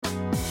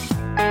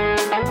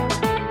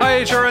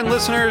HRN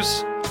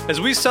listeners.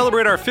 As we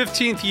celebrate our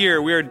 15th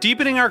year, we are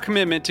deepening our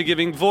commitment to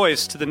giving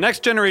voice to the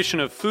next generation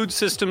of food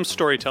systems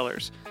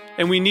storytellers,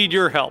 and we need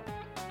your help.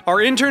 Our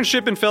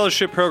internship and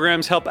fellowship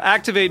programs help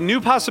activate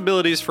new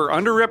possibilities for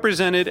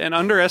underrepresented and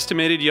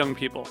underestimated young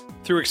people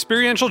through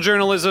experiential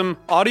journalism,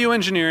 audio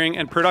engineering,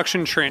 and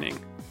production training.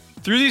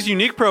 Through these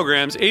unique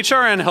programs,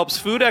 HRN helps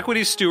food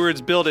equity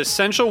stewards build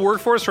essential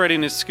workforce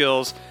readiness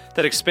skills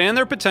that expand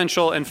their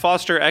potential and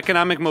foster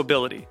economic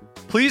mobility.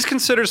 Please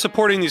consider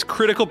supporting these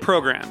critical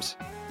programs.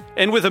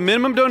 And with a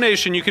minimum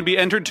donation, you can be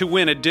entered to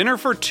win a dinner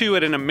for two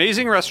at an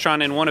amazing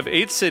restaurant in one of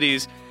 8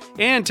 cities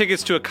and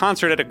tickets to a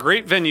concert at a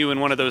great venue in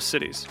one of those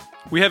cities.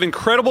 We have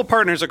incredible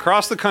partners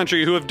across the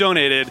country who have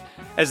donated,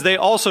 as they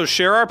also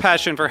share our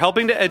passion for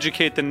helping to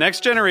educate the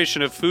next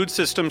generation of food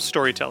systems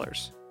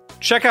storytellers.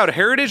 Check out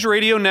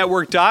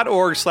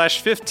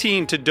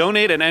heritageradionetwork.org/15 to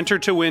donate and enter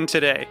to win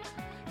today.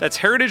 That's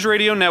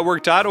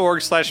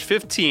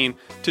heritageradionetwork.org/15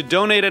 to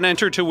donate and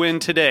enter to win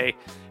today.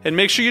 And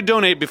make sure you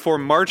donate before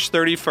March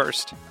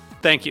 31st.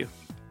 Thank you.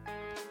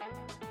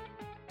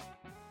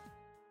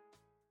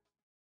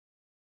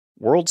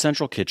 World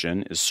Central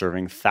Kitchen is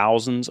serving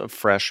thousands of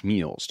fresh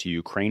meals to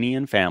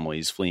Ukrainian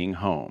families fleeing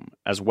home,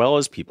 as well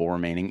as people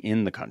remaining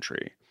in the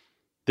country.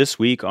 This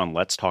week on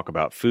Let's Talk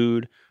About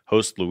Food,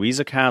 host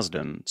Louisa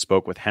Kasdan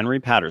spoke with Henry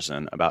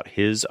Patterson about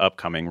his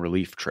upcoming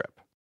relief trip.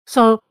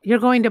 So you're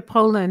going to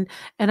Poland,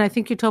 and I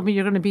think you told me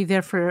you're going to be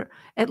there for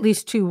at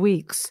least 2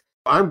 weeks.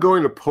 I'm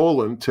going to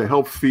Poland to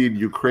help feed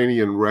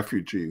Ukrainian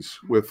refugees.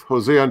 With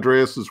Jose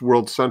Andreas's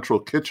World Central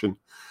Kitchen,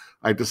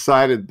 I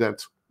decided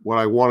that's what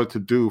I wanted to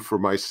do for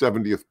my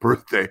 70th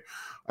birthday.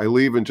 I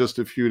leave in just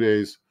a few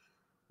days.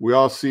 We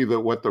all see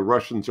that what the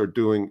Russians are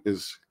doing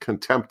is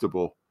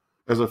contemptible.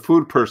 As a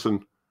food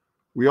person,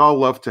 we all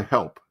love to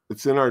help.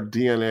 It's in our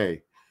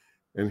DNA.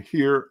 And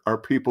here are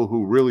people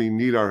who really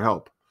need our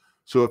help.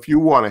 So if you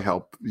want to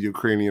help the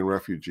Ukrainian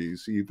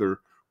refugees, either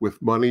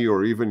with money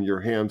or even your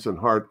hands and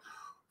heart,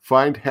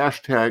 find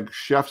hashtag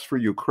Chefs for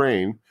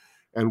Ukraine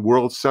and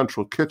World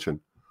Central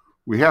Kitchen.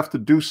 We have to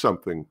do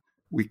something.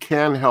 We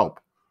can help.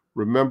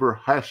 Remember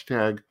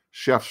hashtag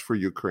Chefs for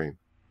Ukraine.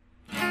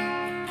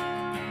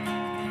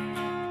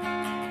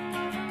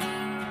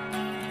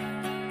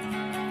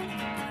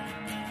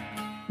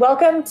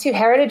 Welcome to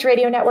Heritage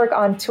Radio Network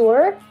on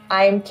Tour.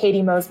 I'm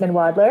Katie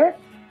Mosman-Wadler.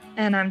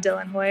 And I'm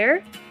Dylan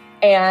Hoyer.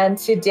 And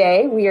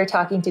today we are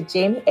talking to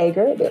Jamie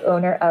Ager, the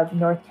owner of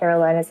North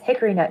Carolina's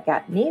Hickory Nut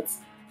Gap Meats,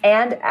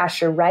 and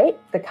Asher Wright,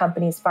 the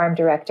company's farm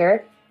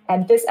director.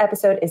 And this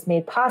episode is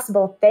made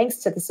possible thanks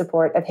to the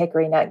support of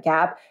Hickory Nut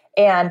Gap.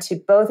 And to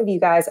both of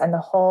you guys and the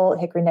whole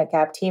Hickory Nut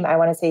Gap team, I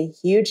want to say a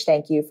huge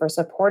thank you for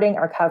supporting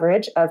our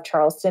coverage of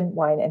Charleston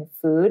wine and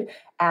food.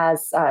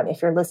 As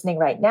if you're listening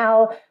right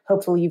now,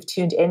 hopefully you've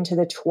tuned into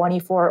the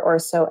 24 or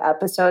so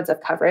episodes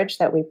of coverage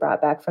that we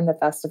brought back from the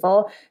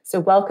festival. So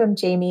welcome,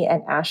 Jamie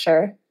and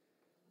Asher.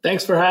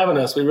 Thanks for having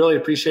us. We really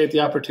appreciate the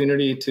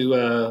opportunity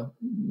to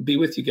be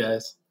with you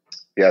guys.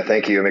 Yeah,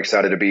 thank you. I'm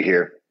excited to be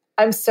here.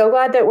 I'm so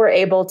glad that we're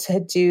able to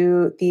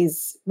do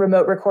these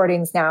remote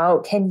recordings now.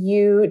 Can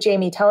you,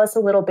 Jamie, tell us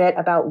a little bit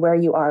about where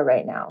you are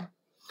right now?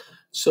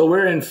 So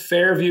we're in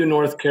Fairview,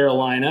 North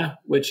Carolina,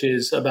 which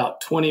is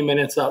about 20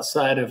 minutes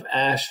outside of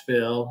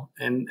Asheville.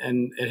 And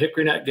at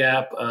Hickory Nut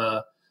Gap,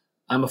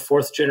 I'm a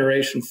 4th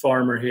generation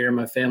farmer here.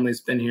 My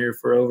family's been here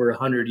for over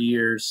 100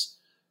 years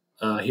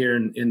here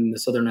in the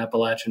Southern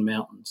Appalachian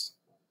Mountains.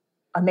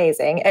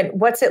 Amazing. And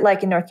what's it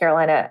like in North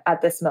Carolina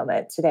at this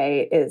moment?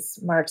 Today is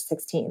March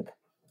 16th.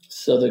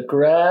 So the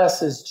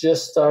grass is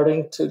just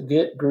starting to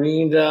get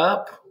greened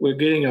up. We're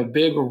getting a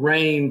big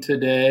rain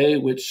today,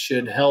 which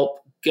should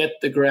help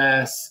get the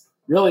grass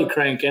really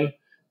cranking.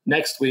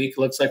 Next week,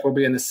 looks like we'll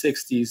be in the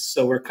 60s.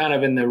 So we're kind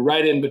of in the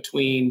right in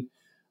between,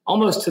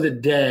 almost to the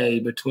day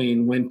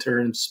between winter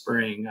and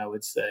spring, I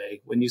would say.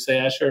 Wouldn't you say,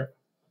 Asher?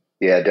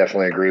 Yeah,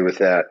 definitely agree with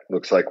that.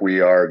 Looks like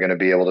we are going to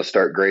be able to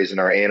start grazing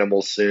our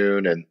animals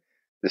soon. And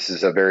this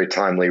is a very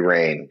timely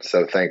rain.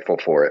 So thankful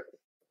for it.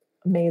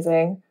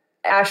 Amazing.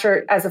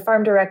 Asher, as a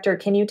farm director,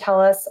 can you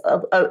tell us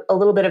a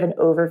little bit of an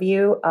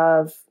overview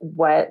of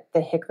what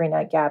the Hickory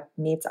Nut Gap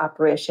Meats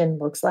operation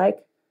looks like?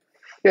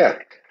 Yeah.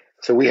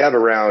 So we have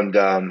around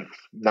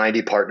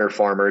 90 partner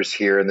farmers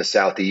here in the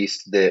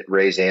Southeast that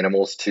raise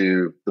animals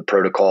to the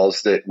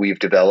protocols that we've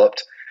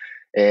developed.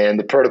 And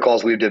the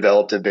protocols we've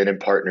developed have been in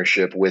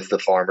partnership with the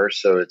farmers.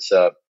 So it's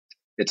a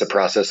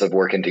process of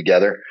working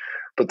together.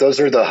 But those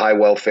are the high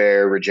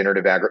welfare,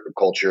 regenerative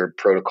agriculture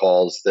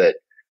protocols that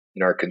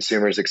our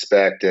consumers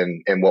expect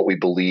and what we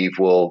believe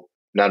will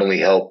not only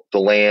help the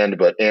land,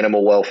 but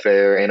animal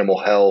welfare, animal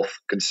health,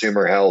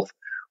 consumer health,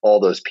 all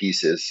those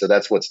pieces. So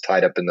that's what's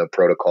tied up in the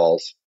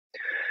protocols.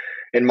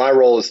 And my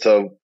role is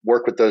to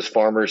work with those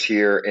farmers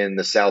here in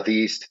the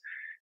Southeast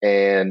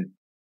and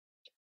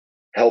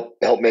help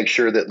make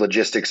sure that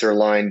logistics are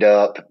lined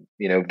up,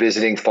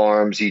 visiting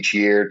farms each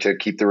year to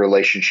keep the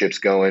relationships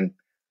going,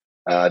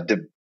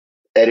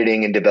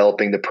 editing and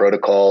developing the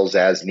protocols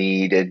as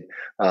needed,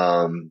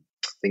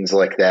 things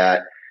like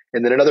that.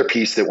 And then another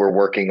piece that we're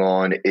working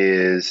on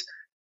is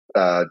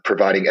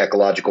providing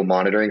ecological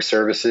monitoring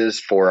services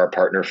for our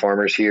partner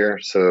farmers here.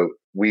 So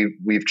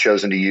we've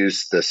chosen to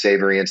use the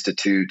Savory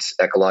Institute's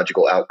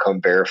Ecological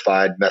Outcome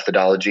Verified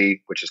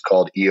methodology, which is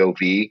called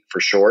EOV for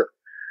short.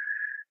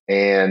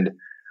 And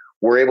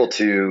we're able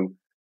to,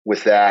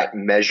 with that,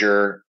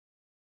 measure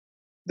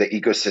the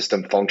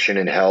ecosystem function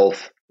and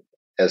health,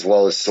 as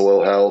well as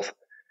soil health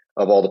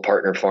of all the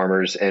partner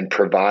farmers, and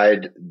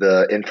provide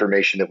the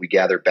information that we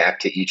gather back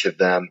to each of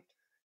them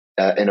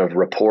in a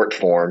report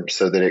form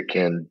so that it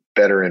can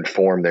better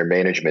inform their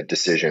management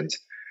decisions.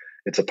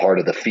 It's a part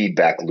of the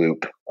feedback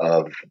loop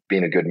of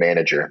being a good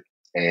manager.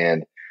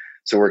 And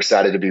so we're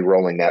excited to be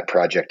rolling that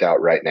project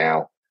out right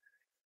now.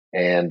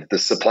 And the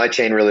supply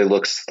chain really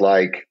looks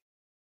like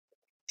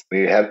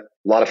we have a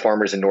lot of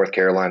farmers in North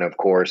Carolina, of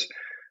course,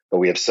 but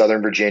we have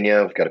Southern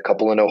Virginia. We've got a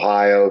couple in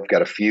Ohio. We've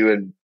got a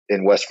few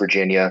in West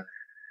Virginia.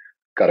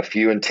 Got a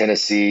few in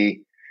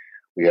Tennessee.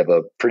 We have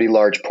a pretty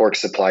large pork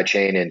supply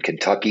chain in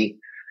Kentucky.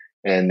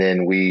 And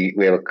then we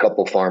have a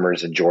couple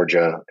farmers in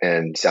Georgia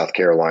and South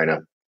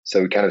Carolina.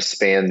 So we kind of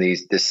span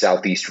this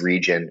Southeast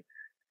region.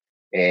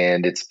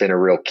 And it's been a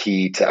real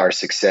key to our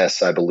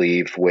success, I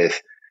believe,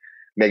 with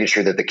making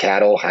sure that the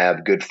cattle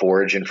have good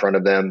forage in front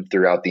of them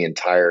throughout the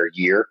entire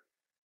year.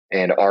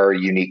 And our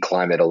unique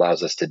climate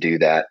allows us to do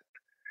that.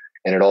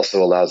 And it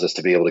also allows us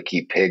to be able to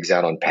keep pigs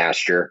out on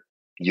pasture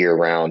year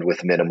round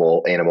with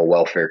minimal animal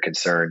welfare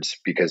concerns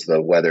because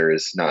the weather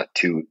is not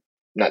too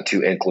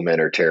inclement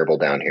or terrible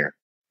down here.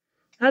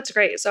 That's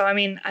great. So, I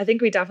mean, I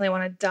think we definitely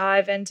want to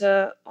dive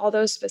into all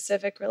those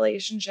specific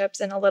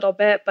relationships in a little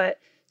bit, but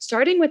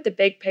starting with the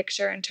big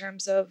picture in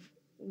terms of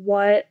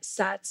what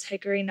sets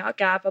Hickory Nut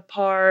Gap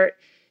apart,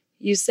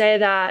 you say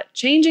that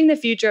changing the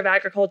future of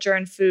agriculture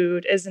and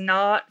food is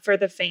not for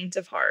the faint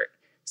of heart.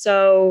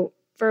 So,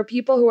 for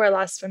people who are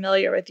less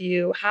familiar with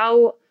you,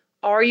 how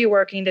are you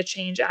working to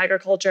change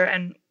agriculture,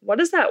 and what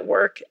does that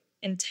work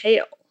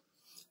entail?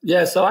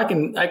 Yeah, so I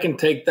can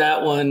take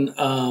that one.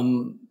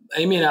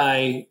 Amy and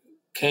I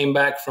came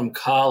back from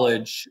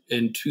college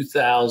in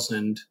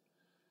 2000,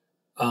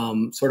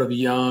 sort of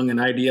young and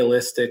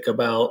idealistic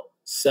about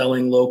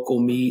selling local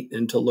meat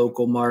into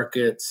local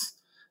markets,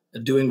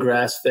 doing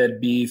grass-fed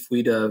beef.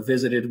 We'd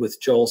visited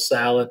with Joel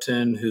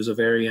Salatin, who's a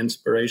very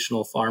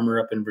inspirational farmer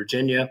up in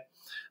Virginia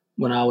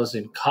when I was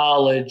in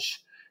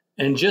college,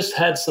 and just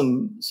had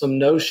some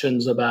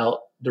notions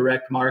about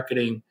direct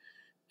marketing,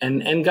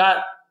 and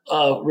got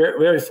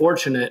very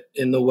fortunate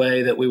in the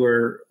way that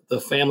the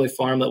family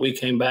farm that we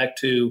came back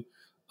to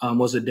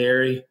was a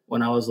dairy.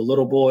 When I was a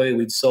little boy,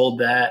 we'd sold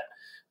that,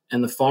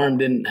 and the farm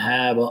didn't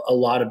have a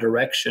lot of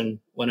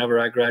direction whenever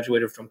I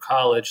graduated from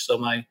college. So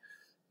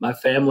my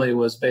family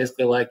was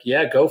basically like,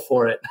 yeah, go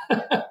for it.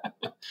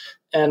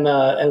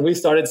 And we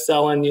started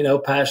selling,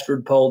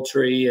 pastured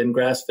poultry and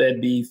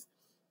grass-fed beef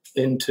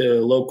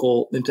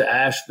into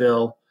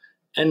Asheville,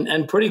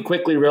 and pretty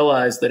quickly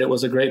realized that it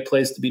was a great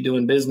place to be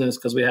doing business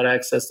because we had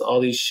access to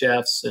all these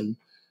chefs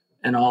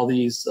and all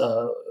these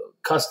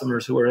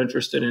customers who were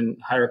interested in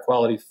higher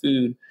quality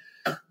food.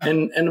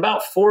 And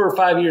about 4 or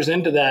 5 years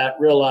into that,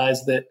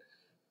 realized that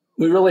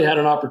we really had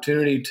an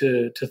opportunity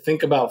to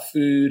think about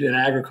food and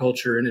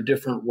agriculture in a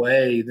different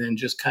way than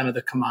just kind of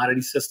the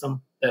commodity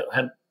system that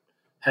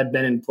had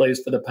been in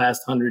place for the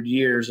past 100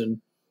 years.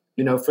 And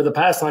for the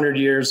past 100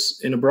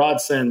 years, in a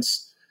broad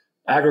sense,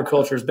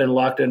 agriculture has been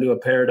locked into a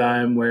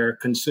paradigm where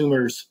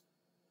consumers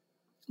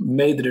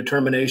made the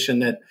determination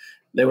that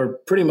they were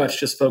pretty much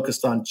just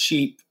focused on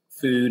cheap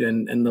food,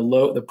 and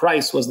the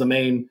price was the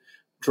main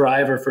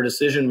driver for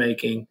decision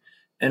making.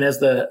 And as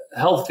the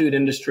health food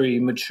industry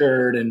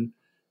matured,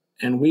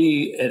 and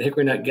we at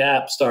Hickory Nut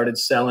Gap started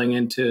selling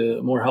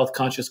into more health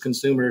conscious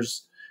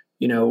consumers,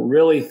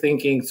 really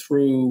thinking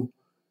through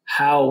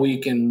how we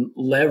can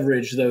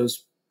leverage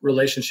those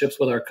relationships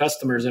with our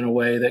customers in a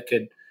way that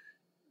could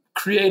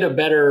create a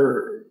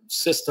better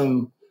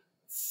system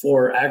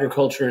for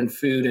agriculture and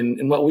food,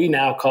 and what we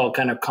now call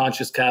kind of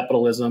conscious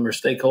capitalism or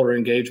stakeholder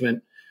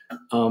engagement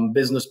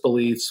business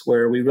beliefs,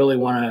 where we really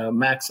want to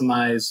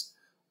maximize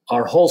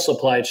our whole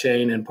supply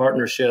chain and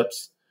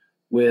partnerships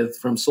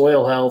from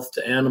soil health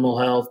to animal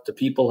health to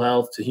people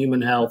health to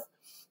human health,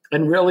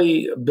 and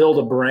really build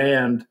a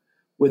brand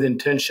with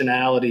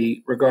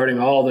intentionality regarding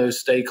all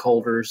those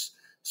stakeholders,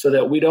 so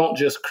that we don't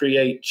just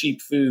create cheap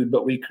food,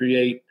 but we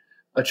create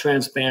a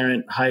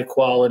transparent, high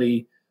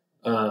quality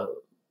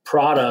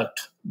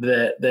product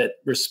that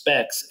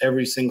respects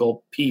every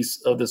single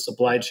piece of the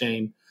supply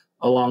chain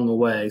along the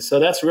way. So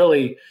that's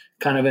really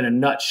kind of in a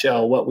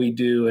nutshell what we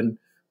do, and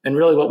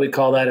really what we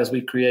call that is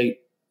we create.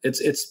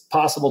 It's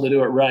possible to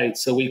do it right,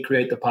 so we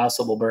create the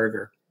possible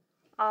burger.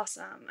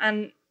 Awesome.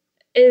 And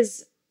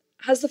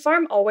has the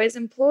farm always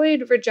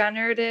employed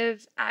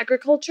regenerative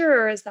agriculture,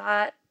 or is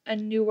that a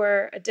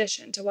newer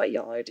addition to what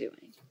y'all are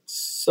doing?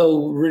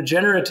 So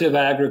regenerative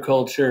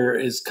agriculture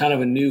is kind of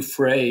a new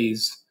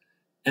phrase,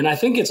 and I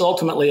think it's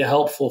ultimately a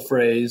helpful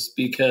phrase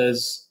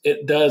because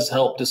it does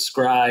help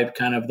describe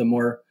kind of the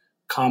more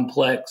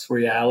complex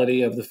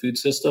reality of the food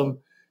system,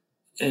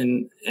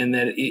 and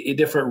that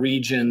different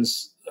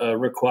regions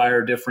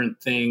require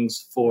different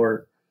things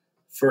for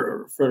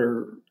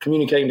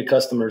communicating to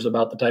customers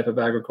about the type of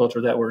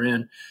agriculture that we're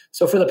in.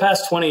 So for the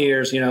past 20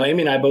 years,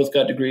 Amy and I both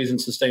got degrees in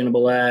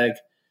sustainable ag.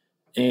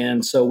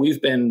 And so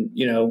we've been,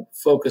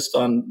 focused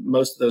on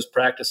most of those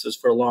practices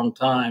for a long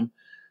time.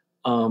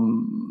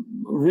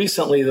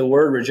 Recently, the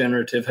word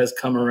regenerative has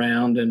come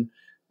around, and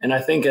I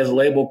think as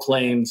label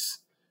claims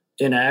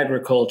in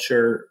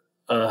agriculture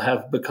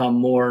have become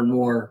more and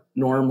more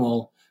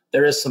normal,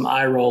 there is some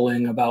eye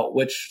rolling about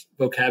which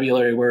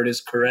vocabulary word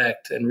is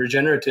correct. And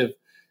regenerative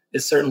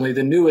is certainly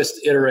the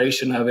newest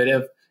iteration of it.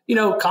 If,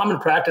 common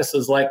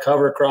practices like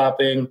cover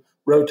cropping,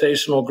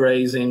 rotational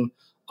grazing,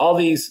 all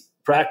these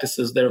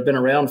practices that have been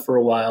around for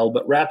a while,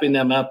 but wrapping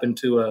them up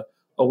into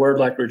a word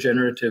like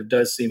regenerative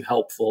does seem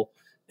helpful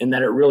in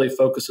that it really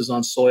focuses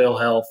on soil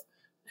health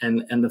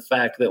and the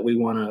fact that we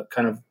want to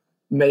kind of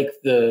make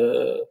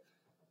the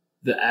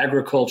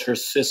agriculture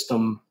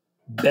system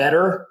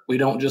better. We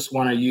don't just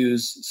want to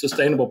use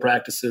sustainable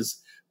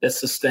practices that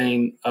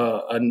sustain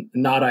a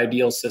not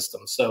ideal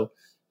system. So,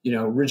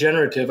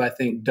 regenerative, I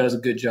think, does a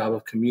good job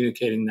of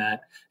communicating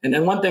that. And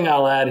then one thing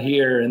I'll add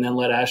here, and then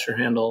let Asher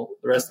handle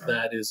the rest of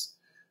that, is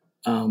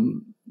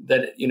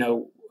that,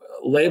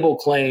 label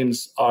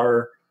claims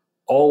are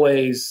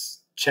always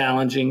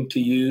challenging to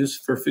use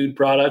for food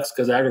products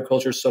because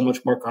agriculture is so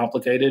much more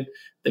complicated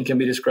than can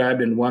be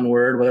described in one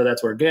word, whether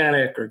that's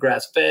organic or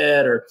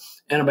grass-fed or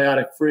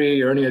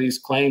antibiotic-free or any of these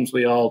claims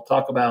we all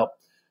talk about.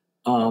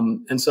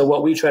 And so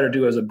what we try to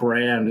do as a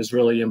brand is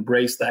really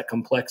embrace that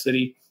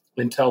complexity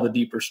and tell the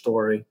deeper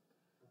story.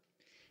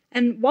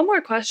 And one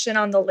more question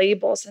on the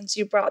label, since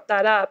you brought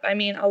that up. I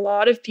mean, a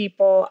lot of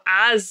people,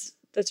 as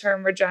the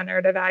term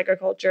regenerative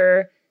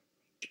agriculture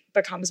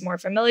becomes more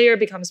familiar,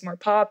 becomes more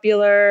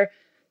popular,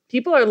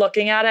 people are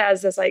looking at it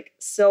as this like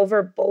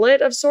silver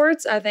bullet of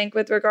sorts, I think,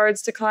 with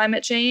regards to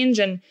climate change.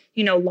 And,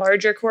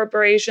 larger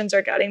corporations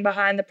are getting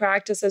behind the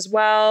practice as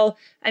well.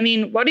 I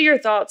mean, what are your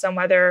thoughts on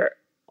whether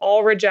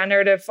all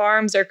regenerative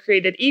farms are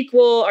created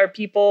equal? Are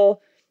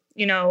people,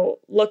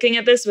 looking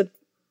at this with,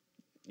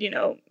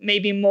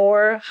 maybe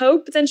more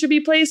hope than should be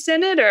placed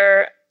in it?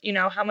 Or,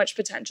 how much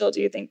potential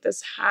do you think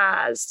this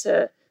has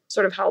to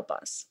sort of help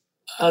us?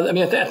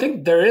 I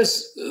think there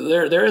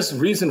is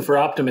reason for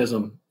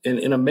optimism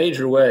in a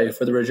major way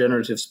for the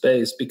regenerative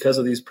space because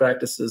of these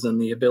practices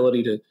and the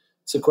ability to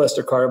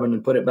sequester carbon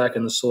and put it back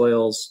in the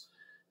soils.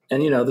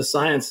 And, the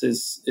science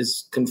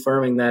is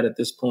confirming that at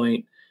this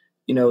point.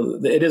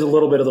 It is a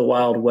little bit of the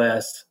Wild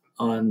West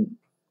on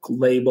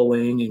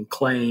labeling and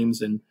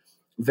claims and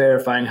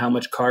verifying how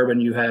much carbon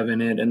you have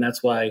in it. And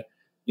that's why,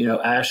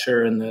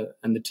 Asher and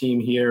the team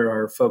here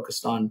are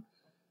focused on,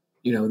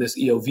 this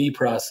EOV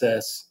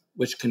process,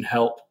 which can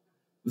help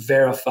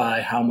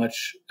verify how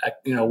much,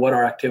 what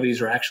our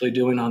activities are actually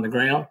doing on the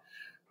ground.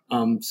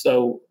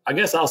 So I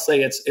guess I'll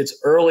say it's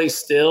early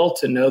still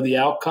to know the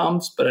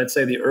outcomes, but I'd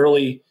say the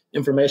early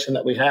information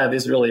that we have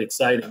is really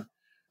exciting.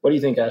 What do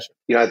you think, Asher?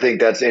 I think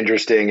that's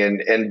interesting.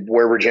 And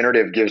where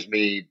regenerative gives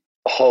me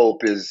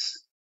hope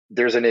is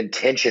there's an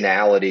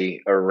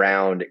intentionality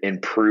around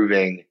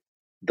improving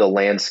the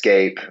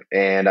landscape.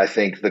 And I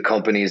think the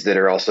companies that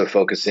are also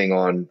focusing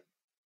on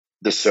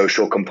the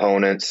social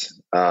components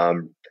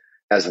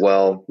as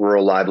well,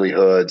 rural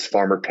livelihoods,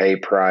 farmer pay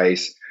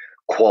price,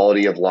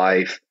 quality of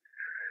life,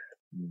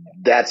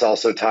 that's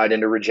also tied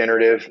into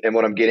regenerative. And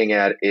what I'm getting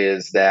at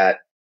is that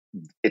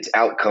it's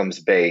outcomes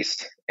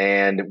based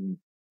and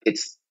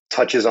it's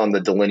touches on the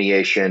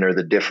delineation or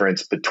the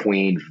difference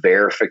between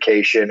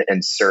verification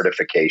and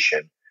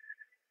certification.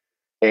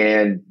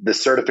 And the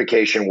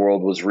certification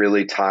world is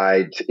really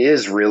tied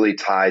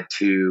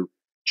to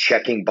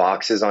checking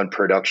boxes on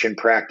production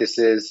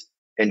practices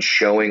and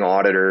showing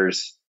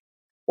auditors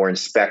or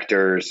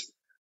inspectors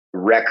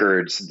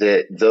records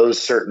that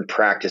those certain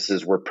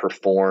practices were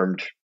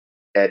performed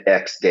at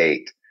X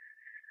date.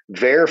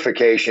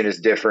 Verification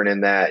is different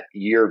in that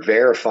you're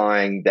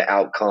verifying the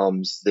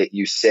outcomes that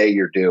you say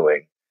you're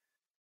doing.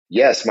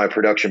 Yes, my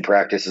production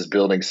practice is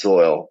building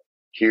soil.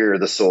 Here,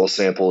 the soil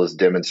sample is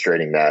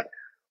demonstrating that.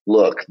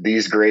 Look,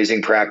 these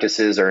grazing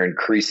practices are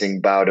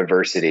increasing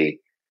biodiversity.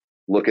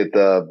 Look at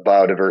the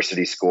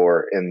biodiversity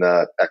score in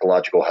the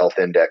ecological health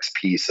index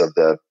piece of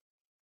the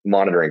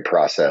monitoring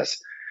process.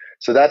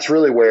 So that's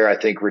really where I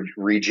think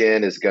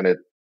regen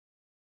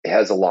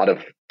has a lot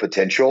of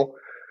potential,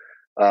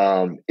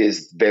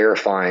 is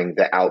verifying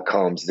the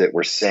outcomes that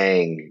we're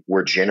saying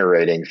we're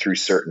generating through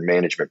certain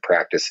management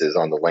practices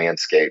on the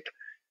landscape.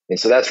 And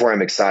so that's where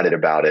I'm excited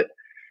about it.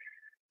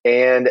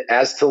 And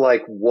as to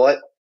like what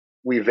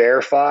we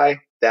verify,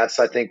 that's,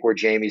 I think, where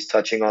Jamie's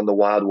touching on the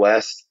Wild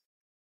West.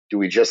 Do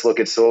we just look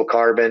at soil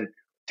carbon?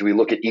 Do we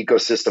look at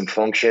ecosystem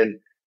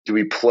function? Do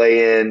we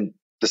play in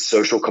the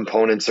social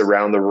components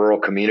around the rural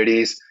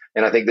communities?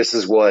 And I think this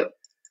is what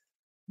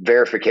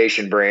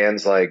verification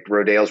brands like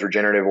Rodale's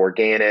Regenerative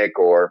Organic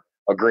or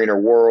a Greener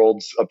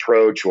Worlds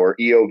approach or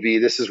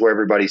EOV, this is where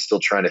everybody's still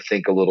trying to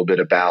think a little bit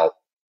about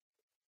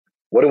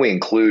what do we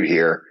include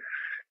here?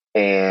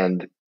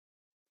 And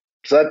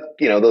so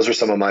that, those are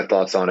some of my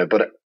thoughts on it.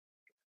 But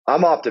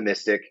I'm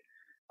optimistic.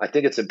 I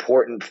think it's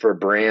important for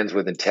brands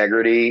with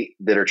integrity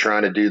that are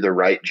trying to do the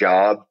right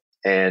job.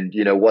 And,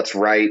 what's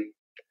right.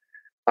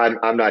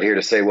 I'm not here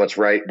to say what's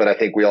right, but I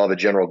think we all have a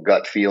general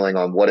gut feeling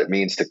on what it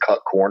means to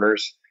cut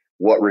corners.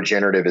 What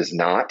regenerative is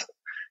not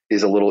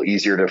is a little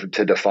easier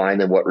to define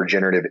than what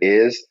regenerative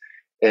is.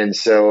 And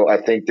so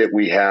I think that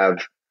we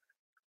have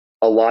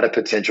a lot of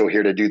potential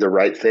here to do the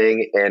right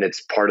thing. And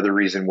it's part of the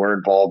reason we're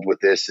involved with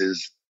this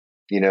is,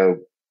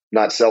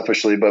 not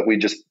selfishly, but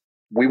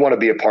we want to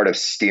be a part of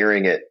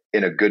steering it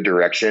in a good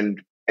direction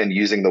and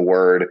using the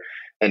word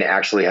and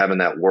actually having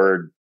that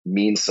word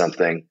mean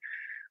something.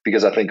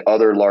 Because I think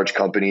other large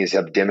companies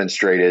have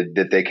demonstrated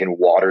that they can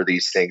water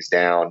these things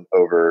down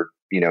over,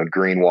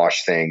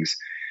 greenwash things.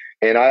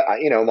 And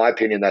in my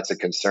opinion, that's a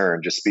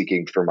concern, just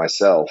speaking for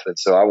myself. And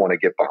so I want to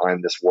get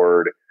behind this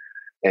word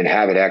and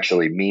have it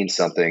actually mean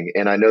something.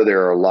 And I know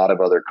there are a lot of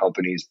other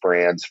companies,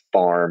 brands,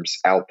 farms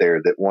out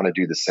there that want to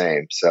do the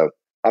same. So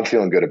I'm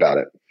feeling good about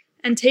it.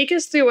 And take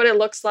us through what it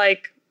looks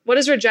like. What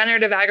does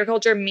regenerative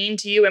agriculture mean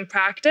to you in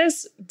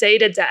practice day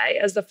to day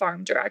as the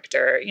farm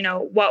director?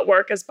 What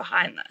work is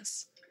behind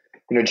this?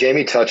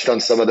 Jamie touched on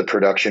some of the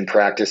production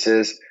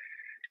practices.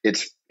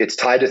 It's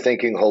tied to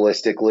thinking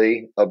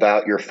holistically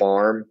about your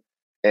farm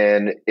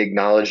and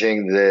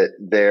acknowledging that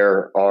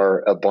there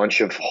are a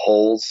bunch of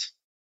wholes,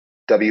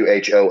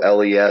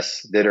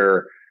 WHOLES, that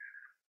are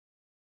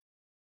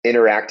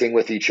interacting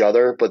with each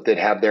other, but that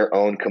have their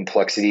own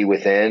complexity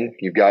within.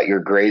 You've got your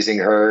grazing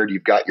herd,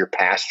 you've got your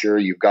pasture,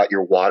 you've got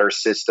your water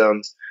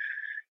systems,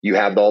 you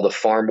have all the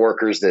farm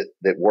workers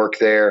that work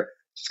there.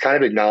 It's kind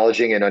of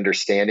acknowledging and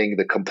understanding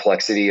the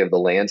complexity of the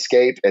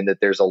landscape and that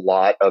there's a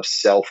lot of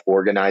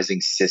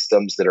self-organizing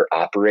systems that are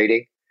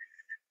operating.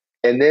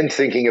 And then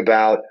thinking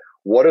about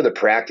what are the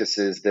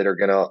practices that are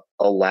going to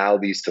allow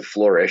these to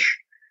flourish,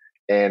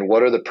 and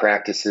what are the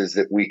practices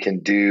that we can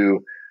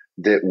do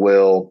that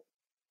will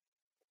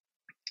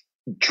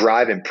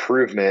drive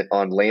improvement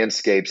on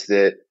landscapes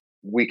that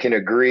we can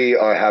agree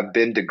have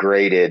been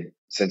degraded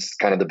since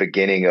kind of the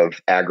beginning of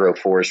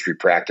agroforestry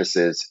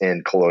practices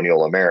in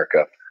colonial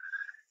America.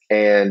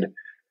 And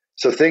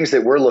so things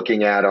that we're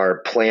looking at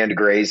are planned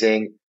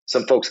grazing.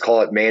 Some folks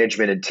call it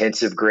management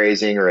intensive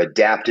grazing or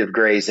adaptive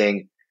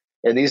grazing.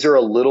 And these are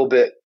a little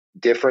bit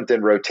different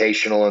than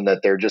rotational in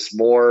that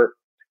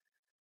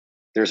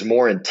there's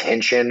more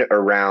intention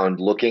around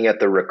looking at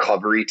the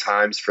recovery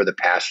times for the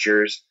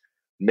pastures,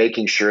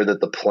 making sure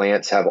that the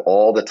plants have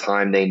all the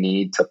time they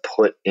need to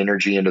put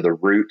energy into the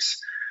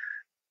roots.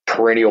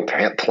 Perennial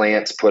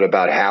plants put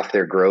about half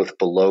their growth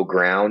below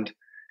ground.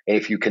 And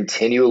if you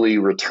continually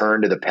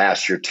return to the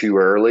pasture too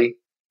early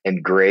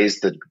and graze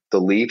the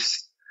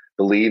leaves,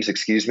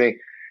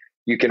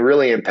 you can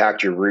really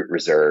impact your root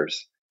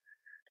reserves.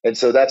 And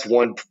so that's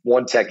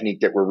one technique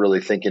that we're really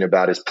thinking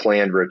about is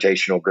planned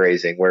rotational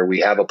grazing, where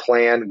we have a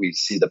plan, we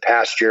see the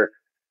pasture,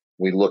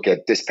 we look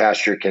at this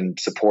pasture can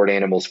support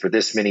animals for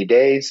this many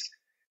days,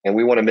 and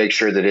we want to make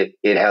sure that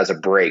it has a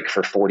break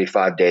for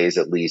 45 days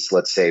at least,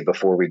 let's say,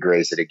 before we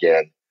graze it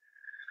again.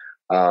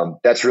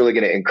 That's really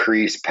going to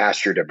increase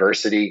pasture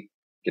diversity,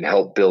 can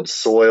help build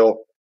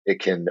soil. It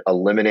can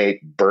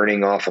eliminate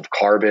burning off of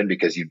carbon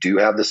because you do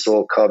have the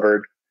soil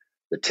covered.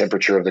 The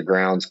temperature of the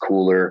ground's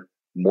cooler,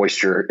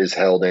 moisture is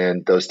held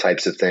in, those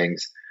types of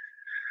things.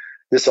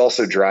 This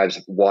also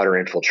drives water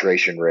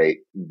infiltration rate,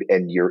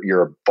 and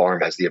your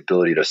farm has the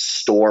ability to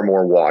store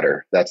more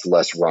water. That's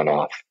less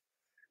runoff.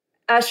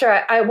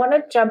 Asher, I want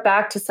to jump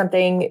back to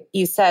something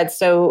you said.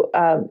 So,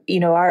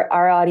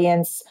 our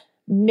audience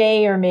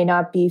may or may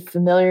not be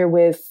familiar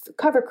with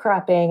cover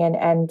cropping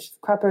and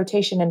crop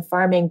rotation and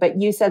farming,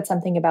 but you said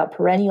something about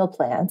perennial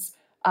plants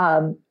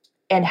and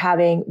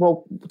having,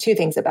 two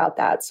things about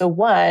that. So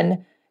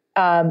one,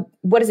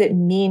 what does it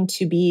mean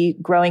to be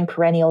growing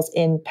perennials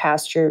in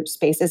pasture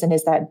spaces? And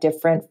is that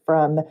different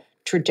from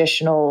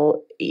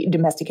traditional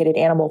domesticated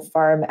animal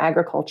farm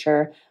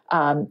agriculture?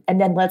 And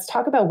then let's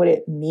talk about what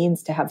it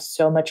means to have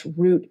so much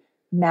root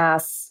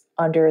mass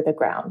under the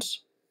ground.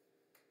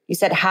 You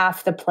said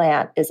half the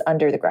plant is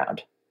under the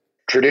ground.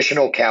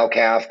 Traditional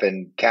cow-calf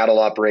and cattle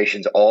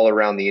operations all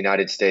around the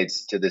United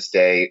States to this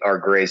day are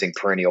grazing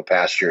perennial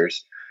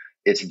pastures.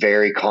 It's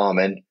very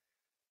common.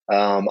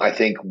 I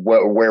think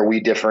where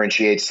we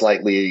differentiate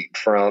slightly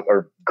from,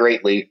 or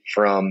greatly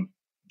from,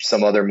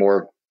 some other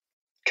more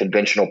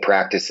conventional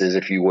practices,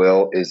 if you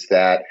will, is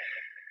that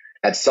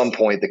at some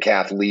point the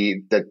calf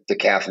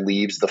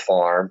leaves the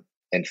farm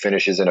and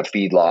finishes in a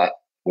feedlot,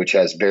 which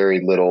has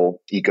very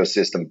little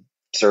ecosystem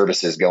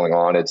services going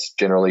on. It's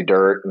generally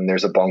dirt, and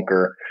there's a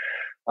bunker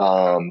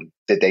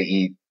that they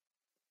eat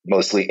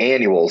mostly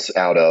annuals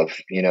out of,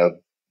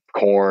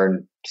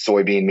 corn,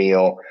 soybean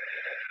meal,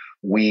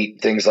 wheat,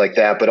 things like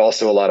that, but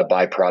also a lot of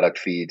byproduct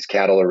feeds.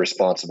 Cattle are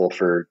responsible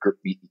for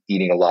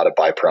eating a lot of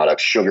byproducts: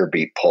 sugar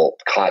beet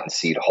pulp,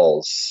 cottonseed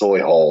hulls, soy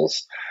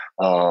hulls,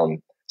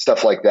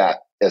 stuff like that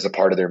as a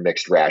part of their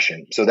mixed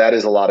ration. So that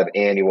is a lot of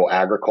annual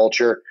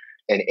agriculture.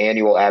 And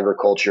annual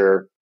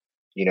agriculture,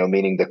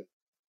 meaning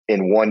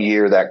in 1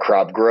 year that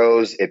crop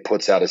grows, it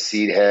puts out a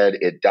seed head,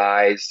 it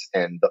dies,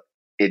 and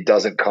it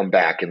doesn't come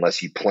back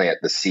unless you plant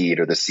the seed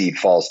or the seed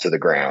falls to the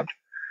ground.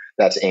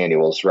 That's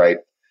annuals, right?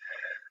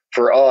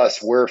 For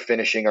us, we're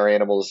finishing our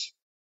animals.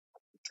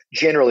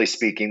 Generally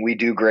speaking, we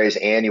do graze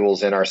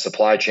annuals in our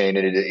supply chain,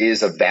 and it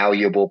is a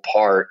valuable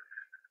part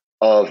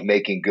of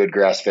making good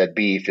grass-fed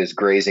beef is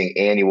grazing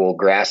annual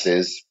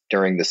grasses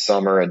during the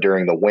summer and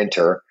during the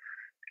winter.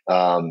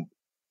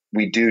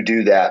 We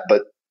do that,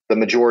 but the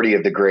majority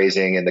of the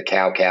grazing and the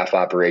cow-calf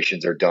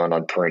operations are done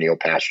on perennial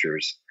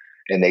pastures,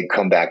 and they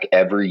come back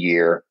every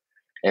year.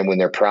 And when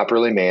they're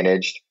properly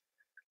managed,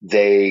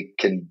 they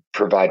can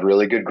provide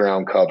really good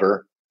ground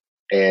cover,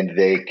 and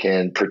they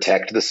can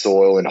protect the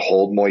soil and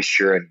hold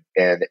moisture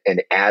and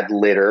add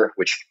litter,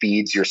 which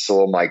feeds your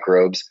soil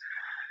microbes.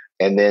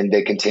 And then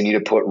they continue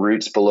to put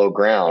roots below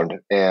ground,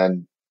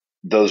 and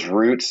those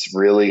roots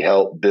really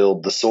help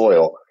build the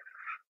soil.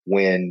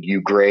 When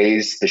you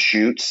graze the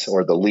shoots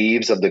or the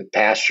leaves of the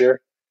pasture,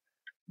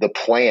 the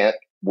plant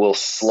will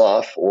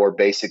slough or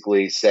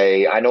basically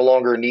say, I no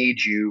longer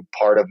need you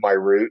part of my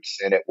roots,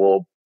 and it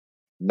will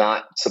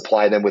not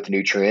supply them with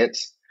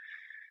nutrients.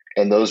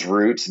 And those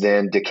roots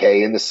then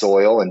decay in the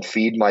soil and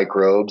feed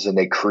microbes, and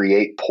they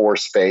create pore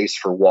space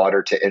for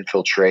water to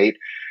infiltrate.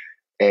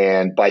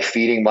 And by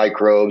feeding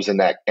microbes and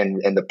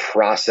the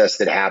process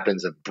that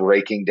happens of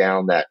breaking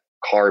down that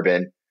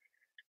carbon,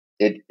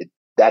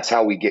 that's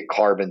how we get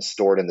carbon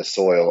stored in the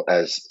soil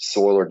as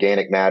soil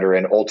organic matter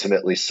and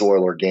ultimately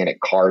soil organic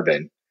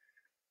carbon.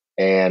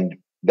 And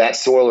that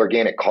soil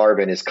organic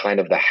carbon is kind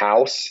of the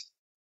house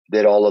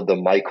that all of the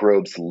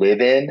microbes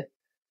live in.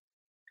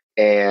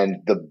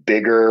 And the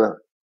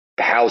bigger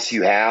house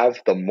you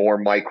have, the more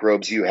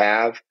microbes you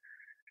have.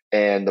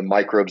 And the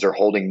microbes are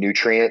holding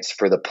nutrients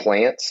for the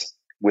plants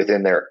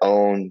within their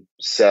own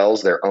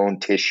cells, their own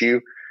tissue.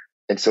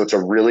 And so it's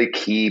a really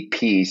key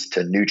piece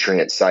to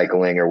nutrient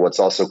cycling, or what's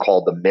also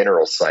called the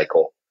mineral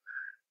cycle,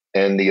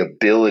 and the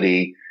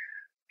ability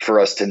for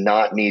us to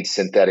not need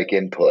synthetic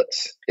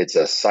inputs. It's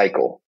a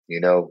cycle.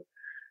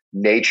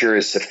 Nature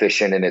is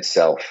sufficient in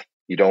itself.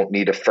 You don't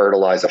need to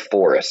fertilize a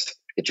forest.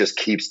 It just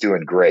keeps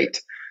doing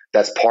great.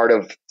 That's part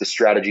of the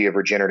strategy of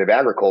regenerative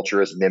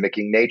agriculture, is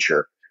mimicking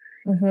nature.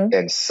 Mm-hmm.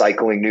 And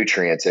cycling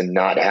nutrients and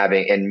not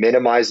having and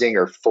minimizing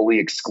or fully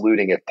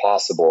excluding, if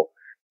possible,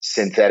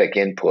 synthetic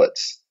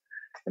inputs.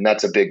 And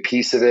that's a big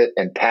piece of it.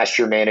 And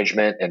pasture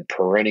management and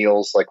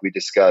perennials, like we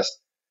discussed,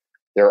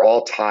 they're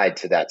all tied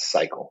to that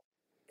cycle.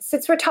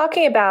 Since we're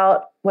talking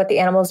about what the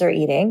animals are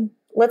eating,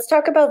 let's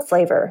talk about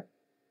flavor.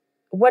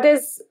 What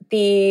does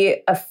the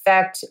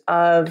effect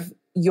of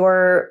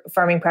your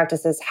farming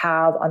practices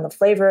have on the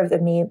flavor of the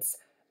meats?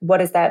 What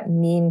does that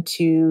mean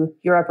to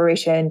your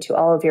operation, to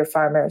all of your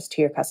farmers,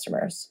 to your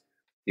customers?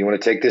 You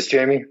want to take this,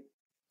 Jamie?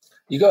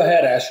 You go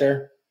ahead,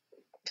 Asher.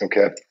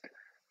 Okay.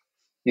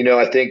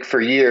 I think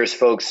for years,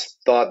 folks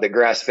thought that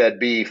grass-fed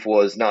beef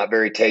was not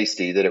very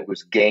tasty, that it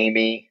was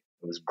gamey,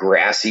 it was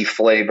grassy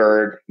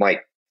flavored, might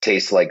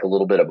taste like a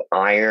little bit of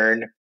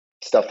iron,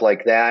 stuff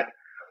like that.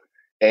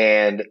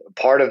 And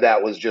part of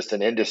that was just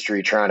an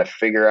industry trying to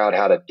figure out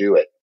how to do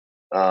it.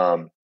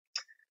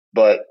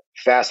 But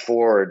fast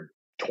forward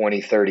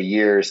 20, 30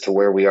 years to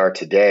where we are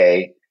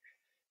today.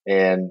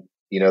 And,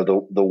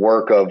 the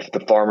work of the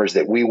farmers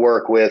that we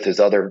work with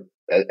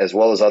as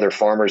well as other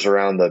farmers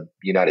around the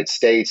United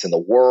States and the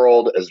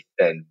world,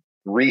 and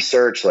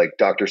research like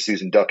Dr.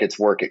 Susan Duckett's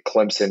work at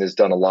Clemson has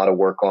done a lot of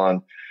work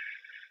on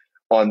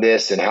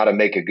this and how to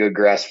make a good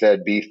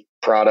grass-fed beef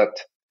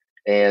product.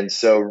 And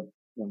so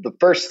the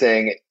first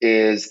thing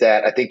is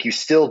that I think you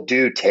still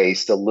do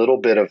taste a little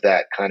bit of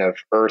that kind of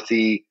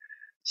earthy,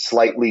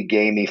 slightly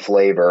gamey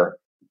flavor.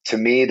 To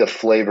me, the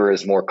flavor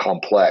is more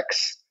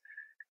complex.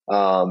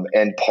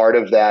 And part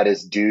of that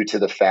is due to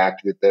the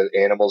fact that the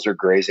animals are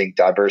grazing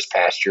diverse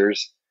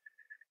pastures,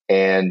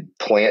 and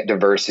plant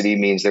diversity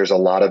means there's a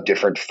lot of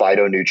different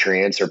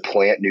phytonutrients or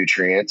plant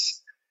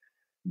nutrients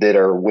that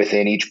are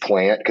within each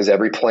plant, because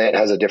every plant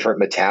has a different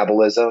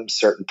metabolism.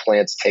 Certain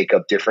plants take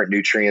up different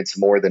nutrients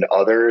more than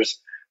others.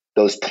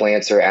 Those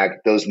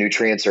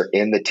nutrients are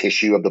in the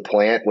tissue of the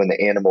plant when the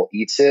animal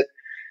eats it.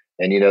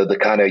 And, the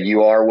kind of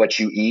you are what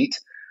you eat,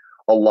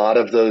 a lot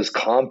of those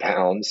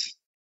compounds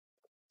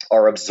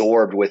are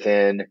absorbed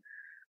within,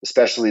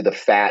 especially the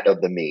fat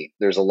of the meat.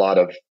 There's a lot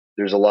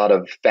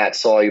of fat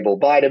soluble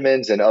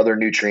vitamins and other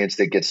nutrients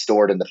that get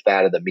stored in the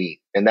fat of the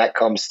meat, and that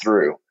comes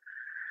through.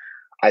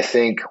 I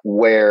think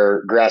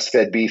where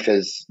grass-fed beef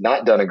has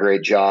not done a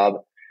great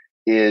job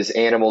is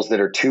animals that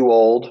are too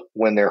old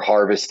when they're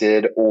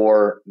harvested,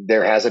 or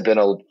there hasn't been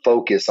a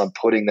focus on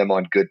putting them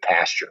on good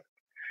pasture.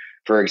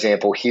 For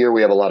example, here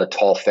we have a lot of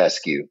tall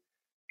fescue.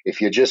 If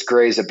you just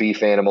graze a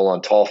beef animal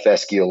on tall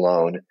fescue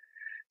alone,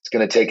 it's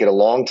going to take it a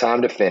long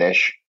time to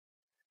finish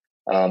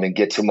and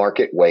get to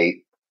market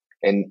weight.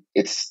 And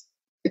it's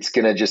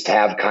going to just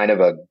have kind of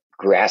a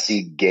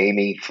grassy,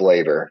 gamey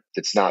flavor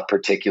that's not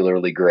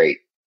particularly great.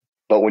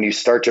 But when you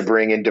start to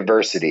bring in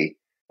diversity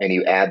and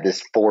you add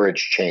this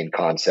forage chain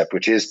concept,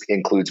 which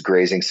includes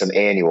grazing some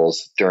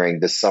annuals during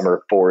the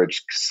summer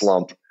forage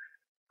slump.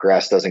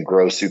 Grass doesn't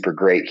grow super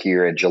great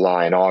here in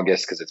July and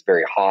August because it's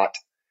very hot.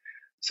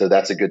 So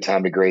that's a good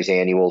time to graze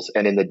annuals.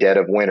 And in the dead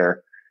of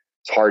winter,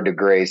 it's hard to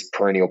graze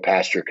perennial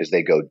pasture because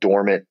they go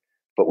dormant,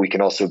 but we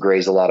can also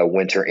graze a lot of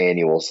winter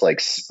annuals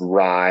like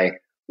rye,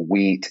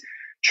 wheat,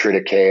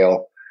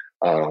 triticale,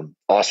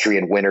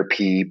 Austrian winter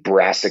pea,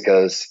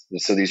 brassicas.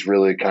 So these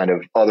really kind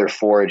of other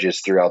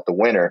forages throughout the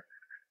winter.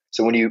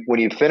 So when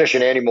you finish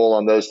an animal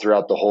on those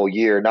throughout the whole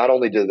year, not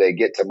only do they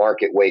get to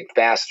market weight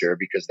faster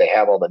because they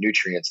have all the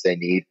nutrients they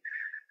need,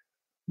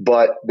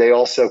 but they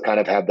also kind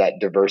of have that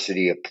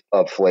diversity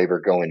of flavor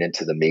going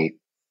into the meat.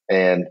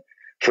 And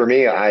for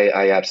me,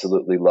 I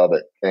absolutely love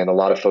it. And a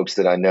lot of folks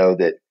that I know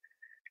that,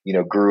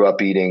 grew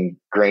up eating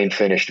grain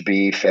finished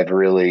beef have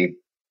really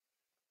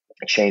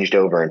changed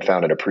over and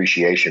found an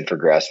appreciation for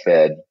grass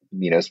fed,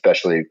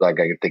 especially like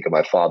I can think of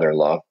my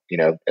father-in-law,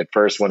 at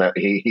first when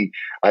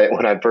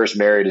I first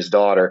married his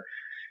daughter,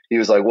 he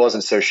was like,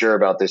 wasn't so sure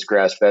about this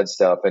grass fed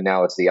stuff. And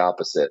now it's the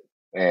opposite.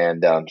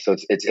 And so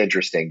it's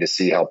interesting to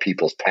see how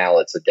people's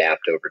palates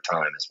adapt over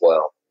time as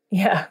well.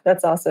 Yeah,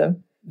 that's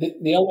awesome.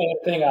 The only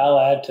thing I'll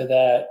add to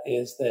that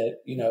is that,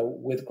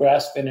 with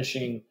grass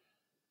finishing,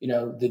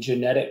 the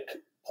genetic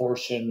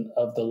portion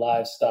of the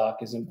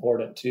livestock is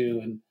important too.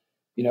 And,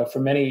 for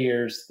many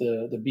years,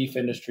 the beef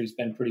industry has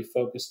been pretty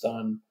focused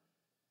on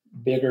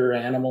bigger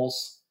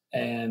animals.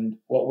 And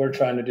what we're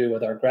trying to do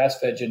with our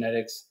grass-fed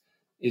genetics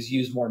is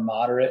use more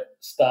moderate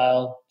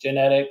style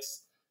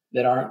genetics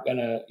that aren't going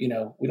to,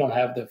 we don't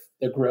have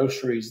the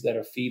groceries that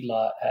a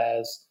feedlot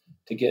has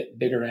to get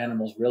bigger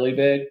animals really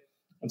big.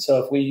 And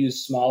so if we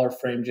use smaller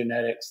frame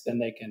genetics, then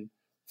they can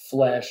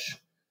flesh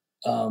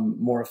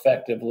more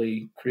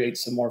effectively, create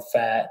some more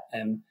fat,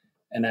 and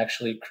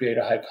actually create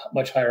a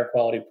much higher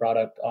quality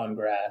product on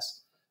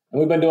grass. And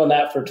we've been doing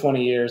that for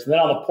 20 years. And then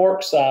on the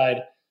pork side,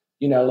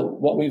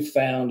 what we've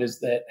found is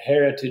that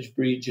heritage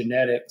breed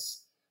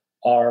genetics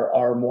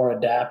are more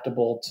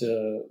adaptable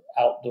to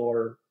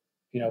outdoor,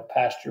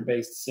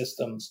 pasture-based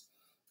systems.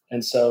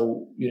 And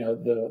so,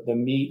 the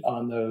meat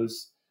on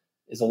those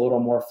is a little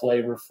more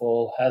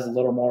flavorful, has a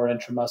little more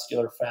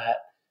intramuscular fat.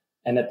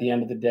 And at the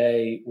end of the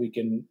day, we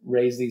can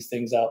raise these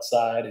things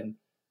outside, and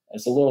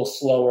it's a little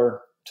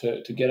slower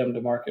to get them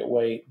to market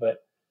weight. But,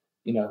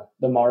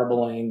 the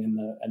marbling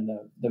and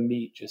the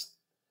meat just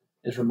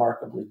is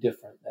remarkably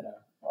different than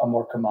a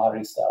more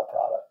commodity style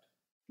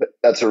product.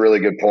 That's a really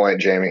good point,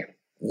 Jamie.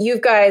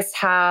 You guys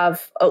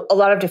have a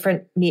lot of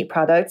different meat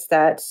products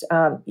that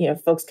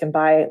folks can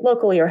buy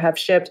locally or have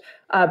shipped,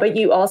 but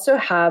you also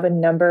have a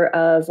number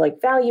of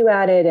like value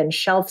added and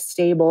shelf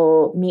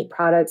stable meat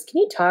products. Can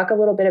you talk a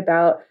little bit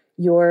about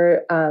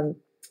your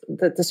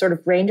the sort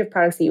of range of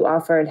products that you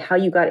offer and how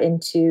you got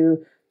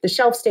into the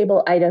shelf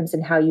stable items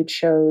and how you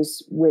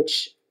chose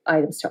which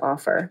items to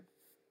offer?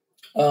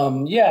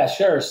 Yeah,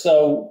 sure.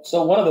 So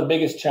one of the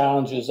biggest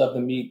challenges of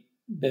the meat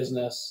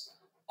business,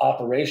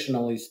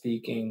 operationally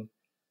speaking,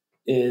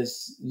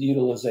 is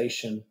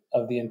utilization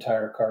of the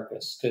entire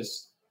carcass,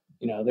 because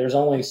there's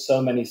only so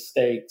many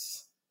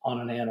steaks on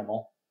an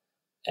animal,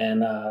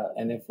 and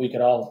if we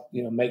could all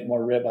make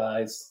more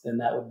ribeyes, then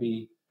that would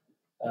be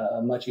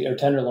or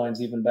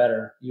tenderloins even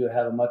better. You would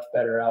have a much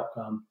better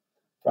outcome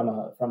from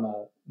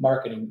a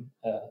marketing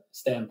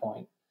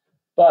standpoint.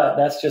 But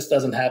that just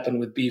doesn't happen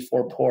with beef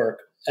or pork,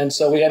 and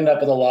so we end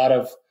up with a lot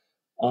of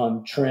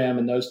trim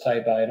and those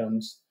type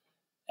items.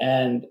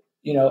 And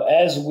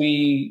as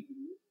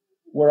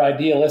we're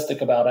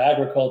idealistic about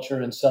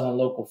agriculture and selling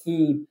local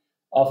food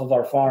off of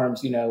our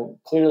farms,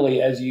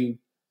 clearly as you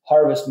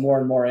harvest more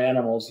and more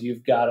animals,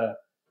 you've got to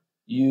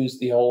use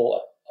the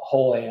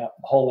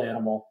whole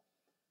animal.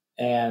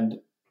 And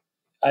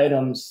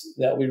items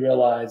that we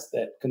realize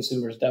that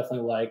consumers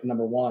definitely like,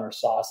 number one, are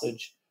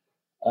sausage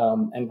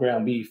and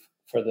ground beef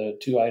for the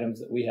two items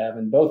that we have.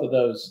 And both of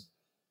those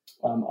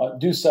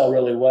do sell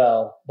really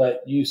well,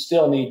 but you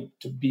still need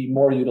to be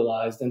more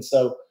utilized. And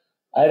so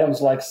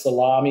items like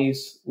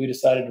salamis, we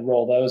decided to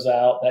roll those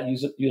out. That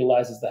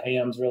utilizes the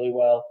hams really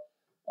well.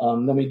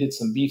 Then we did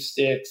some beef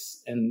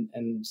sticks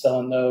and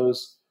selling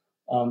those.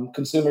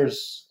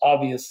 Consumers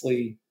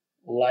obviously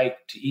like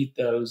to eat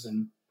those.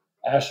 And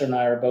Asher and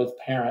I are both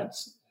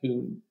parents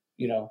who,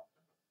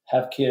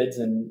 have kids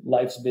and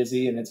life's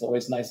busy, and it's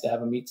always nice to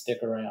have a meat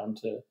stick around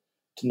to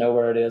know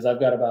where it is. I've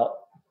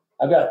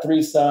got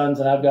 3 sons,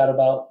 and I've got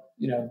about,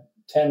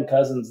 10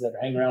 cousins that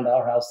hang around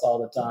our house all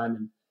the time.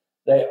 And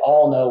they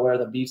all know where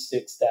the beef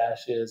stick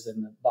stash is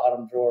in the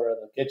bottom drawer of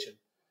the kitchen.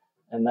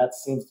 And that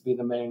seems to be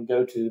the main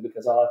go-to,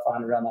 because all I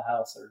find around the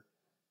house are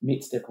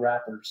meat stick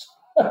wrappers.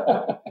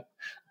 But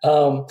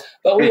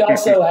we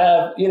also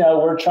have,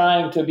 we're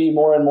trying to be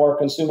more and more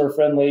consumer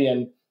friendly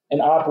and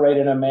operate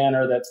in a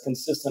manner that's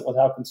consistent with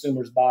how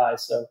consumers buy.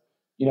 So,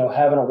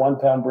 having a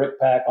 1-pound brick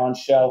pack on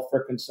shelf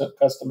for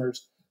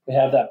customers, we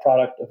have that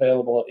product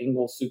available at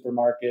Ingles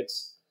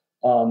supermarkets.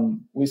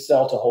 We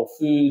sell to Whole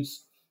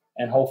Foods,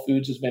 and Whole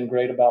Foods has been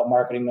great about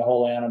marketing the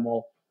whole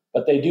animal,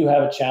 but they do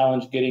have a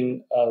challenge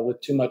getting with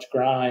too much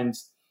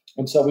grinds.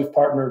 And so we've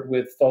partnered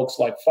with folks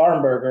like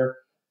Farm Burger,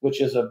 which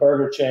is a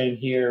burger chain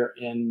here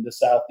in the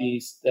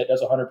Southeast that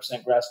does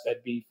 100% grass-fed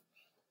beef.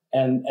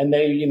 and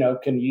they,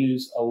 can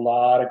use a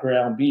lot of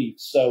ground beef.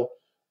 So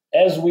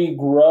as we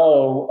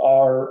grow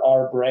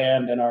our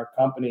brand and our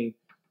company,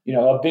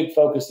 a big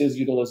focus is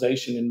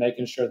utilization and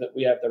making sure that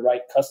we have the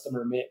right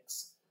customer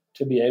mix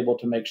to be able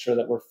to make sure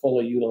that we're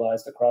fully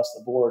utilized across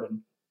the board.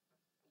 And,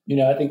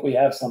 I think we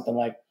have something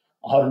like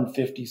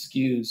 150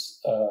 SKUs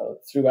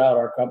throughout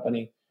our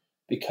company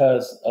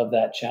because of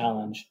that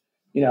challenge.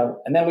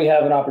 And then we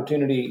have an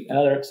opportunity.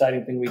 Another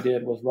exciting thing we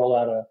did was roll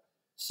out a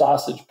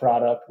sausage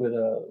product with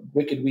a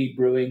Wicked Weed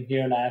Brewing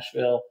here in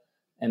Asheville,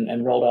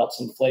 and rolled out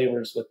some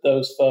flavors with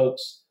those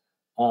folks.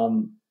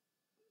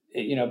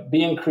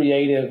 Being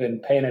creative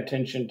and paying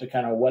attention to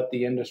kind of what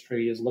the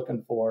industry is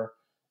looking for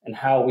and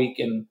how we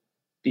can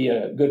be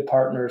good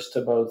partners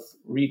to both,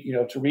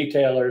 to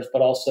retailers,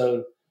 but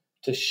also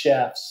to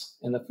chefs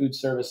in the food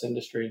service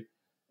industry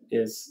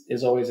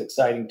is always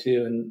exciting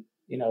too. And,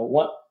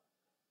 what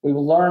we've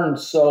learned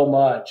so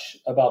much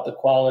about the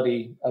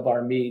quality of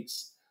our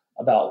meats,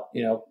 about,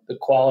 the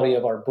quality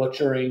of our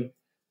butchering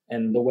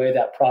and the way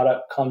that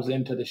product comes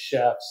into the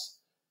chefs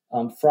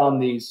from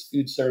these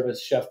food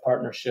service chef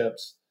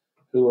partnerships,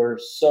 who are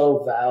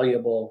so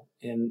valuable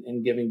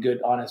in giving good,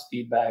 honest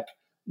feedback,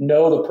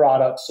 know the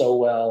product so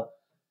well.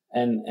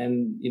 And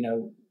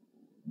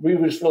we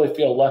just really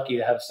feel lucky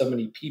to have so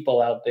many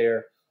people out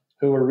there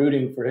who are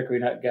rooting for Hickory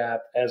Nut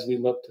Gap as we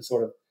look to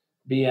sort of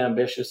be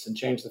ambitious and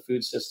change the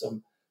food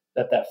system.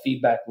 That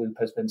feedback loop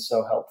has been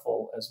so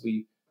helpful as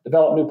we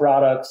develop new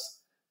products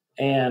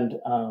and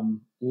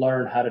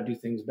learn how to do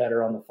things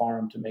better on the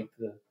farm to make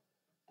the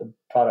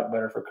product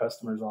better for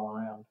customers all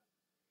around.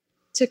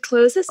 To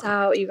close this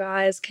out, you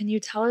guys, can you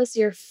tell us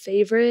your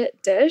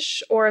favorite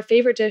dish or a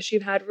favorite dish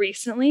you've had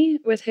recently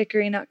with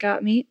Hickory Nut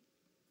Gap meat?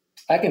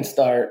 I can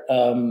start.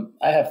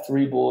 I have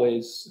 3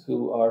 boys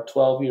who are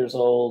 12 years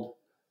old,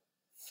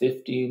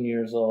 15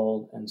 years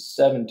old, and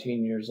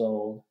 17 years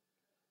old.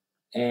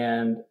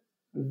 And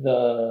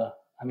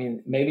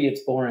maybe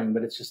it's boring,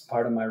 but it's just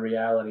part of my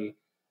reality,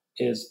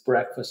 is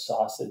breakfast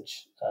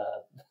sausage.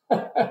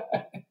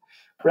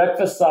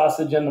 Breakfast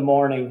sausage in the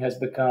morning has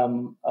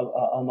become a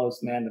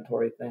almost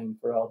mandatory thing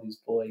for all these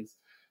boys.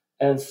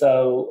 And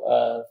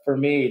so for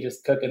me,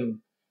 just cooking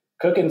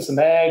some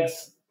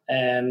eggs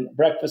and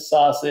breakfast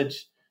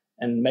sausage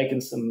and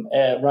making some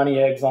runny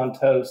eggs on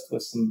toast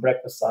with some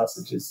breakfast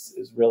sausage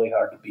is really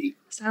hard to beat.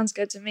 Sounds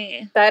good to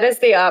me. That is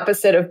the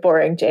opposite of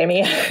boring,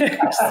 Jamie.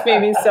 Just made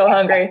me so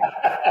hungry.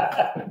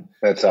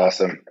 That's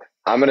awesome.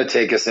 I'm going to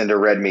take us into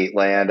red meat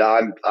land.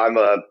 I'm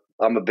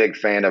a big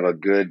fan of a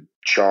good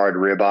charred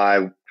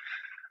ribeye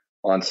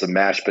on some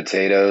mashed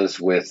potatoes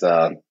with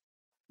a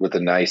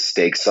nice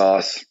steak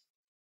sauce.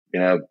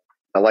 I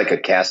like a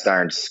cast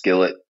iron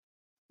skillet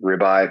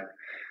ribeye.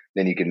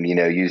 Then you can,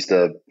 use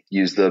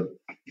the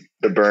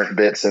burnt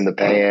bits in the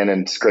pan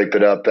and scrape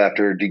it up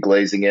after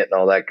deglazing it and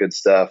all that good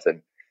stuff.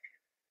 And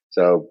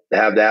so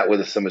have that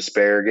with some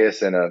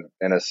asparagus and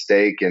a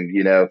steak. And,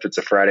 if it's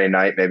a Friday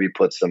night, maybe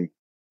put some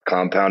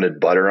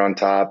compounded butter on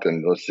top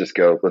and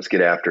let's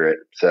get after it.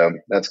 So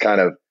that's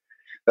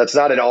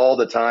not an all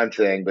the time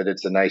thing, but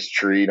it's a nice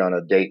treat on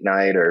a date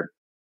night or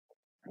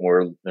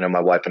my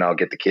wife and I'll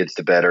get the kids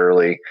to bed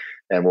early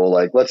and we'll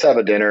let's have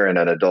a dinner and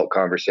an adult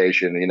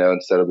conversation,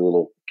 instead of the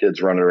little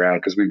kids running around,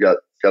 because we've got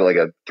like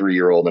a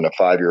 3-year-old and a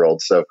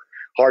 5-year-old. So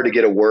hard to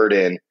get a word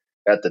in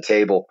at the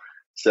table.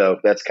 So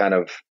that's kind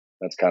of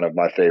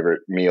my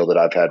favorite meal that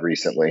I've had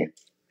recently.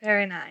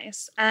 Very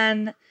nice.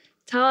 And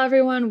tell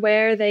everyone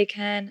where they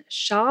can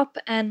shop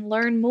and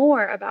learn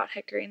more about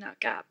Hickory Nut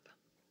Gap.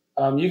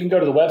 You can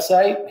go to the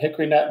website,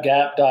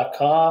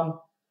 hickorynutgap.com.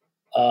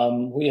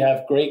 We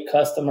have great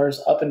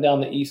customers up and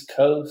down the East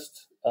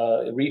Coast,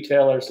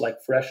 retailers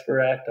like Fresh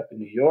Direct up in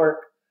New York.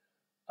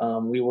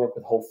 We work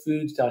with Whole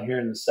Foods down here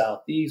in the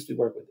Southeast. We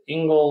work with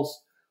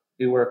Ingles.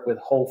 We work with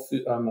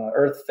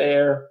Earth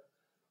Fare.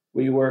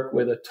 We work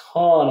with a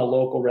ton of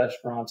local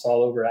restaurants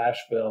all over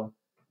Asheville,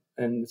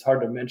 and it's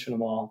hard to mention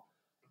them all.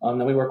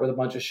 Then we work with a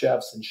bunch of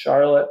chefs in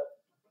Charlotte,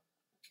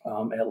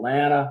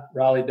 Atlanta,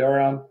 Raleigh,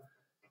 Durham,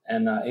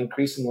 and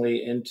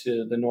increasingly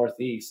into the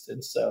Northeast.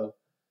 And so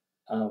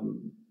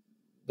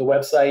the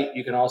website,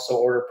 you can also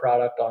order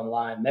product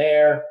online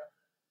there.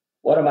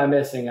 What am I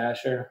missing,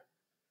 Asher?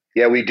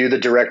 Yeah, we do the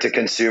direct to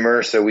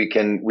consumer, so we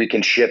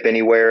can ship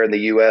anywhere in the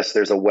U.S.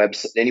 There's a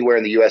website anywhere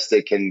in the U.S.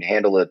 that can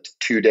handle a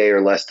 2-day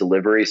or less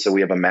delivery. So we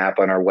have a map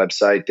on our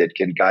website that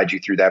can guide you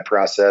through that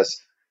process.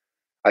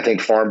 I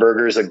think Farm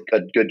Burger is a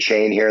good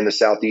chain here in the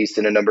Southeast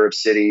in a number of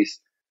cities.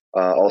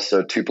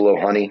 Also Tupelo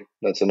Honey,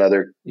 that's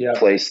another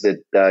place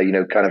that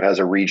kind of has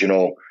a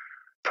regional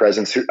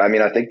presence. I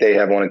mean, I think they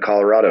have one in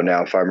Colorado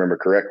now, if I remember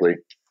correctly.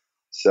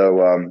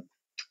 So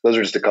those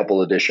are just a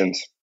couple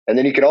additions. And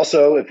then you can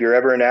also, if you're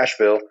ever in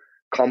Asheville,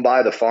 come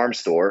by the farm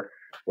store.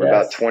 We're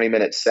about 20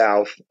 minutes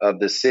south of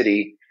the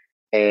city,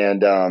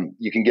 and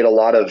you can get a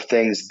lot of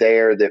things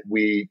there that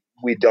we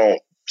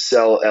don't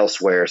sell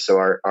elsewhere. So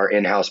our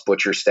in-house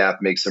butcher staff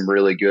makes some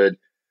really good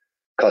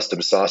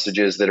custom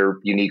sausages that are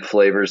unique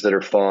flavors that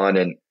are fun,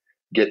 and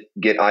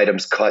get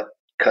items cut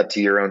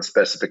to your own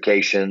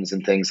specifications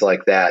and things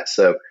like that.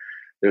 So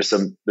there's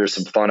some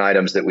fun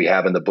items that we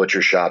have in the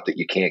butcher shop that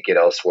you can't get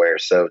elsewhere.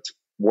 So it's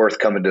worth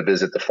coming to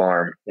visit the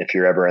farm if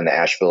you're ever in the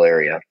Asheville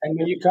area. And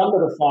when you come to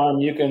the farm,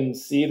 you can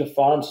see the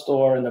farm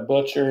store and the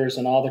butchers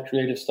and all the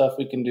creative stuff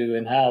we can do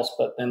in-house.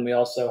 But then we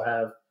also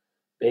have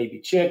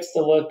baby chicks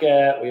to look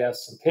at. We have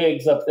some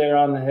pigs up there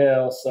on the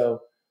hill.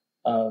 So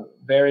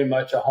very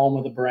much a home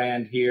of the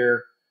brand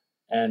here,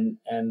 and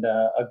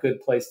a good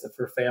place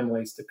for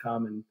families to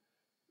come. And,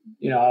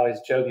 I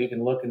always joke, you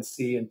can look and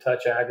see and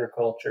touch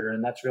agriculture.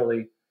 And that's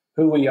really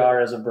who we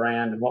are as a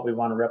brand, and what we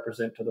want to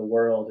represent to the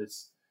world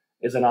is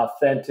an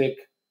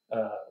authentic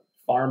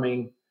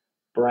farming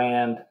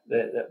brand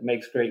that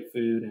makes great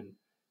food. And,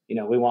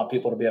 we want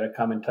people to be able to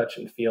come and touch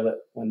and feel it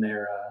when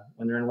they're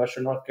in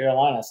Western North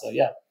Carolina. So,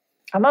 yeah.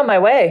 I'm on my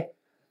way.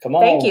 Come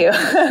on. Thank you.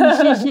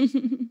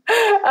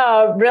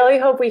 Really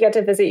hope we get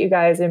to visit you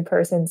guys in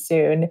person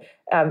soon.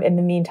 In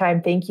the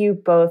meantime, thank you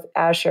both,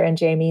 Asher and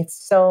Jamie,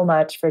 so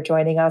much for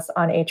joining us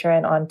on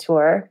HRN on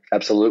Tour.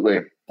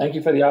 Absolutely. Thank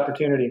you for the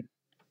opportunity.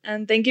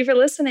 And thank you for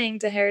listening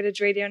to Heritage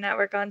Radio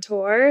Network on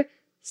Tour.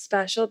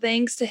 Special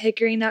thanks to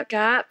Hickory Nut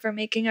Gap for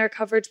making our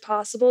coverage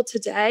possible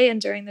today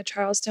and during the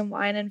Charleston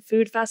Wine and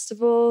Food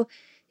Festival.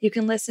 You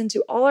can listen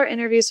to all our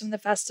interviews from the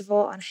festival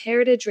on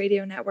Heritage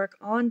Radio Network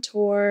on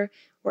Tour,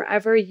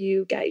 wherever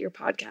you get your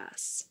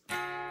podcasts.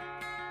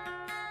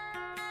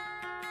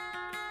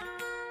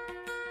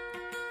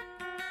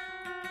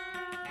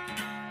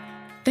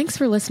 Thanks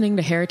for listening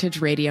to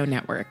Heritage Radio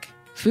Network,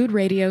 food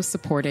radio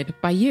supported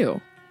by you.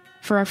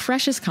 For our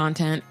freshest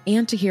content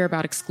and to hear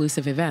about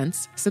exclusive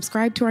events,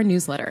 subscribe to our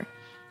newsletter.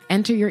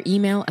 Enter your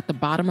email at the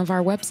bottom of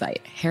our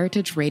website,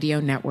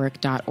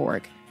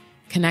 heritageradionetwork.org.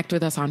 Connect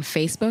with us on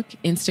Facebook,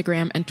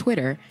 Instagram, and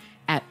Twitter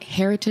at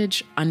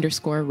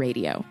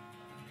heritage_radio.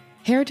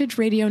 Heritage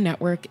Radio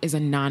Network is a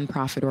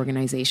nonprofit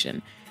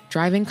organization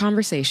driving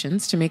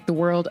conversations to make the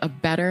world a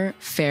better,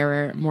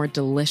 fairer, more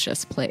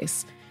delicious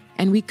place.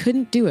 And we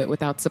couldn't do it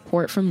without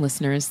support from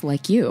listeners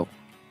like you.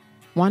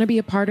 Want to be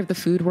a part of the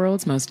food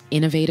world's most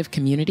innovative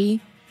community?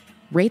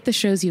 Rate the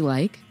shows you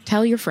like,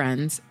 tell your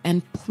friends,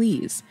 and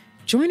please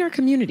join our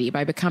community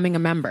by becoming a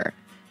member.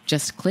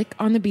 Just click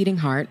on the beating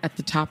heart at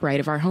the top right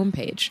of our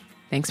homepage.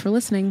 Thanks for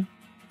listening.